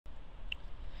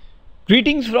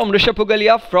Greetings from Rishabh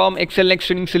Pugalia from Excel Next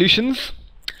Training Solutions.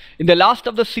 In the last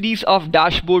of the series of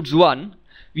Dashboards 1,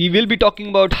 we will be talking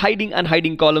about hiding and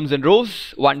unhiding columns and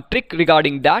rows, one trick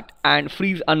regarding that, and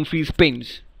freeze unfreeze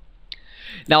panes.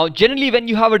 Now generally when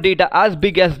you have a data as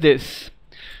big as this,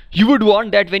 you would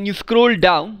want that when you scroll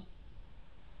down,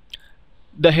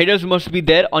 the headers must be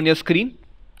there on your screen.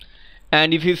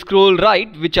 And if you scroll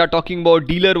right, which are talking about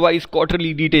dealer wise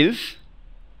quarterly details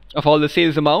of all the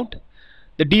sales amount,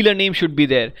 the dealer name should be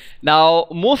there. Now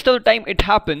most of the time it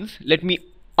happens, let me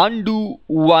undo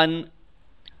one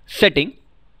setting,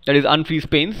 that is unfreeze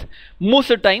panes. Most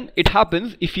of the time it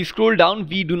happens, if we scroll down,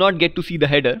 we do not get to see the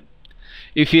header.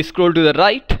 If we scroll to the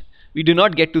right, we do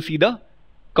not get to see the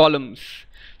columns.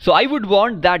 So I would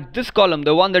want that this column,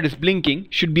 the one that is blinking,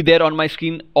 should be there on my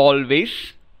screen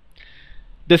always.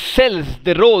 The cells,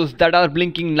 the rows that are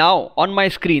blinking now on my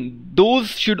screen,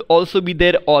 those should also be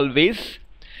there always.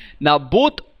 Now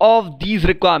both of these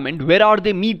requirements, where are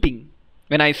they meeting?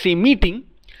 When I say meeting,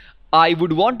 I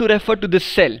would want to refer to this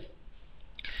cell,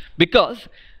 because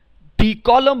the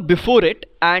column before it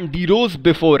and the rows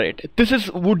before it, this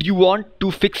is, would you want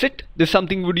to fix it? This is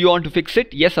something, would you want to fix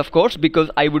it? Yes, of course, because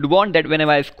I would want that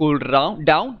whenever I scroll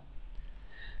down,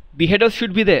 the headers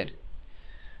should be there.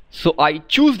 So I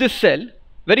choose this cell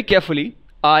very carefully.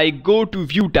 I go to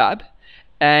View tab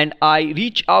and I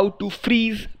reach out to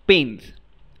Freeze Panes.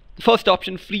 First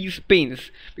option, freeze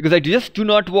panes, because I just do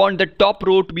not want the top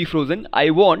row to be frozen. I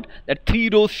want that 3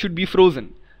 rows should be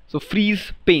frozen. So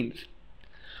freeze panes.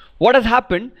 What has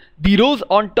happened? The rows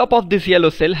on top of this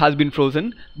yellow cell has been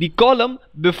frozen. The column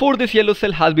before this yellow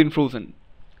cell has been frozen,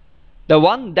 the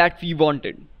one that we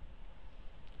wanted.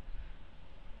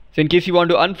 So in case you want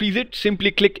to unfreeze it,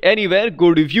 simply click anywhere,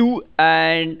 go to View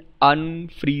and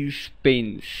unfreeze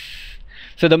panes.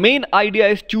 So the main idea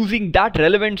is choosing that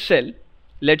relevant cell.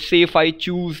 Let's say if I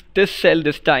choose this cell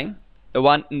this time, the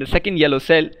one in the second yellow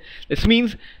cell, this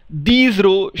means these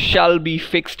rows shall be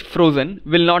fixed, frozen,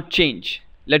 will not change.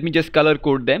 Let me just color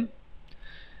code them.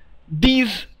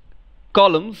 These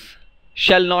columns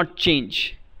shall not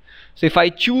change. So if I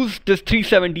choose this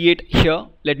 378 here,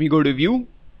 let me go to View,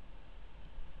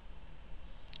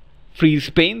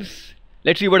 freeze panes.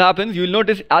 Let's see what happens. You will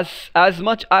notice as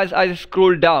much as I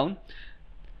scroll down,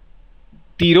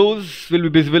 the rows will be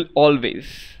visible always.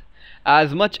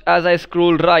 As much as I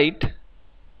scroll right,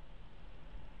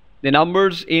 the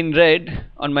numbers in red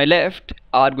on my left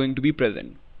are going to be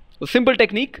present. So simple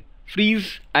technique,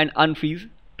 freeze and unfreeze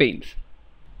panes.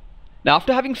 Now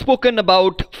after having spoken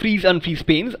about freeze unfreeze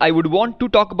panes, I would want to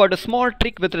talk about a small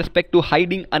trick with respect to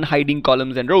hiding and unhiding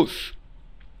columns and rows.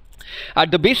 At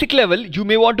the basic level, you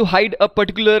may want to hide a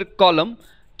particular column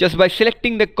just by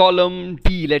selecting the column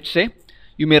D, let's say.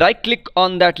 You may right click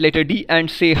on that letter D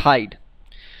and say hide.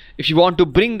 If you want to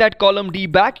bring that column D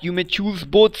back, you may choose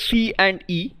both C and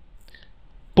E,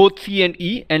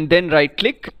 and then right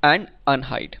click and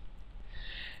unhide.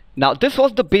 Now this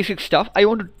was the basic stuff. I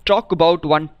want to talk about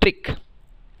one trick.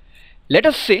 Let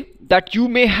us say that you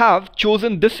may have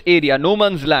chosen this area, no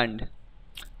man's land.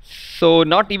 So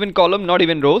not even column, not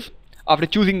even rows. After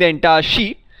choosing the entire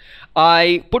sheet,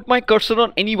 I put my cursor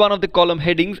on any one of the column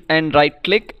headings and right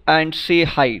click and say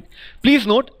hide. Please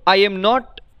note, I am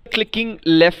not clicking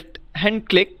left hand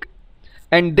click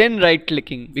and then right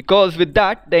clicking, because with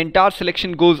that the entire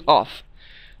selection goes off.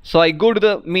 So I go to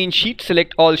the main sheet,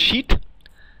 select all sheet,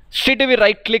 straight away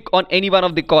right click on any one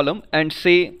of the column and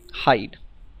say hide.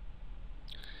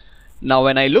 Now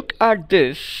when I look at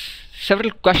this,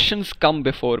 several questions come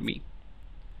before me.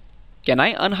 Can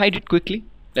I unhide it quickly?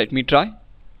 Let me try.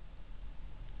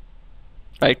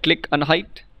 Right click,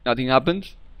 unhide, nothing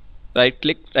happens. Right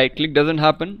click, doesn't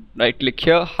happen. Right click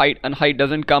here, hide, unhide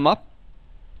doesn't come up.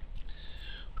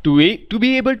 To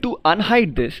be able to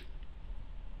unhide this,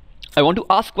 I want to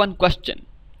ask one question.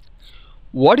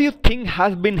 What do you think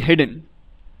has been hidden?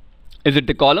 Is it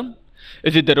the column?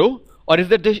 Is it the row? Or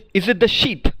is it the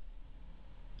sheet?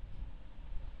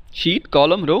 Sheet,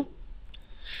 column, row.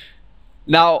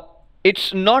 Now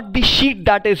it's not the sheet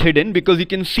that is hidden, because you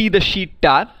can see the sheet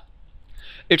tab.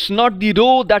 It's not the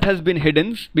row that has been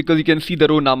hidden, because you can see the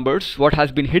row numbers. What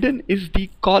has been hidden is the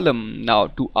column. Now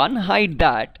to unhide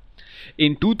that,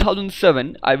 in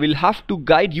 2007 I will have to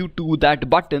guide you to that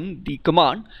button, the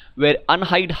command where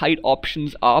unhide, hide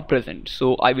options are present.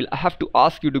 So I will have to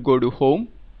ask you to go to Home,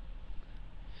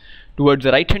 towards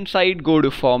the right hand side go to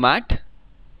Format,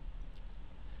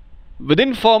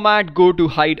 within Format go to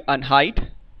Hide, Unhide,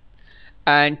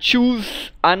 and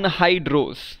choose Unhide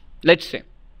Rows. Let's say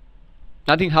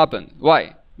nothing happens.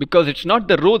 Why? because it's not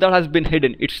the row that has been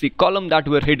hidden, it's the column that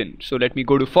were hidden. So let me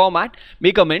go to format,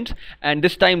 make amends, and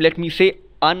this time let me say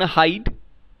unhide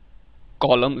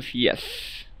columns.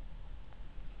 Yes.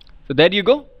 So there you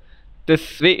go.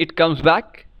 This way it comes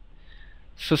back.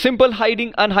 So simple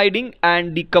hiding, unhiding,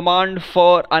 and the command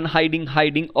for unhiding,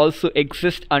 hiding also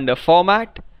exists under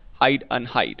format, hide,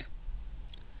 unhide.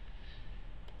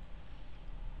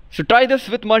 So try this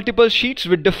with multiple sheets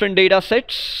with different data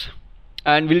sets,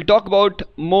 and we'll talk about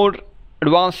more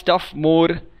advanced stuff,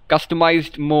 more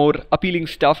customized, more appealing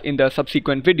stuff in the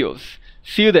subsequent videos.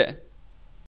 See you there.